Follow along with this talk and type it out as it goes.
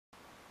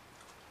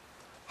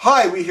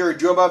Hi, we here at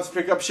Joe Bob's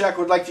Pickup Shack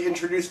would like to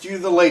introduce to you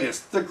the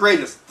latest, the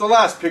greatest, the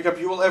last pickup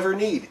you will ever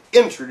need.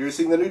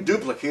 Introducing the new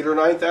Duplicator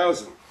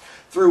 9000.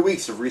 Through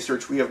weeks of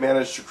research, we have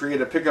managed to create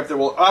a pickup that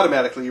will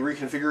automatically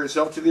reconfigure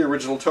itself to the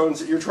original tones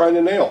that you're trying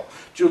to nail.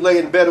 Do you lay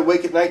in bed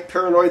awake at night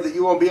paranoid that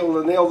you won't be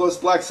able to nail those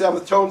Black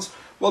Sabbath tones?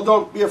 Well,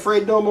 don't be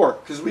afraid no more,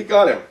 because we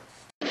got him.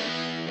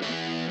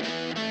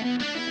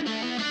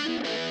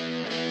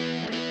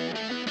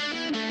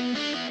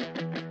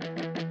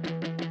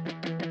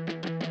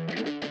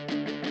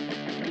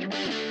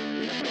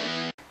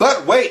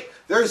 But wait,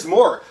 there's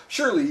more.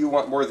 Surely you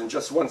want more than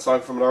just one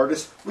song from an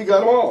artist. We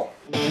got them all.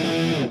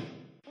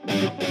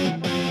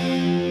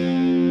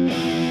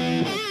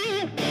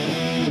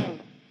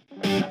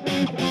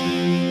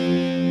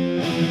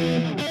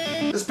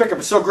 This pickup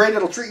is so great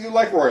it'll treat you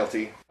like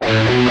royalty.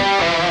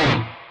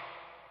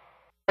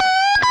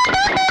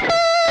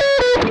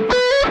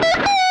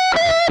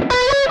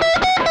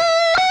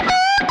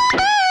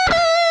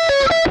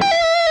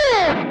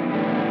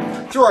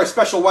 Through our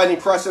special winding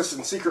process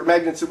and secret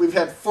magnets that we've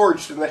had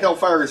forged in the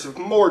hellfires of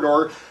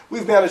Mordor,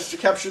 we've managed to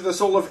capture the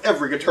soul of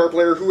every guitar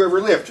player who ever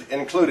lived,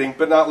 including,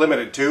 but not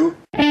limited to...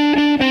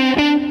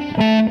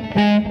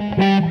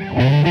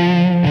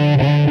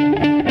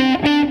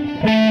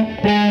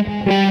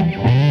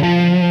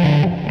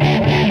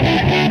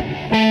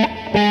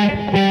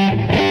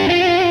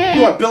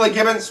 You want Billy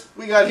Gibbons?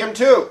 We got him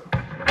too.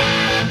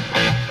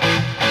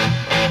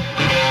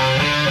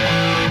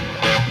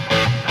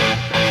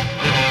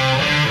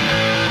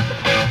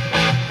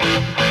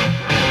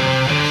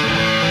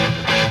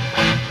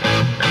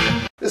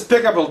 This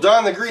pickup will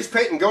don the grease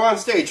paint and go on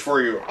stage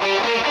for you.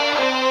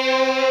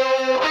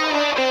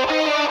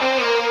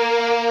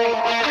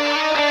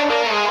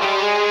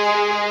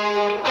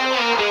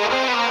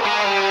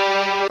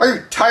 Are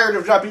you tired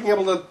of not being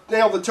able to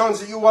nail the tones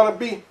that you want to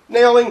be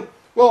nailing?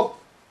 Well,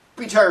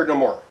 be tired no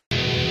more.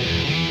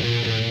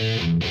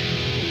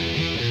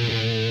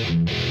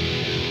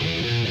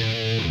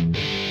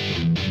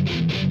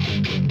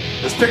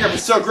 This pickup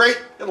is so great,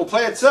 it'll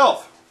play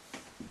itself.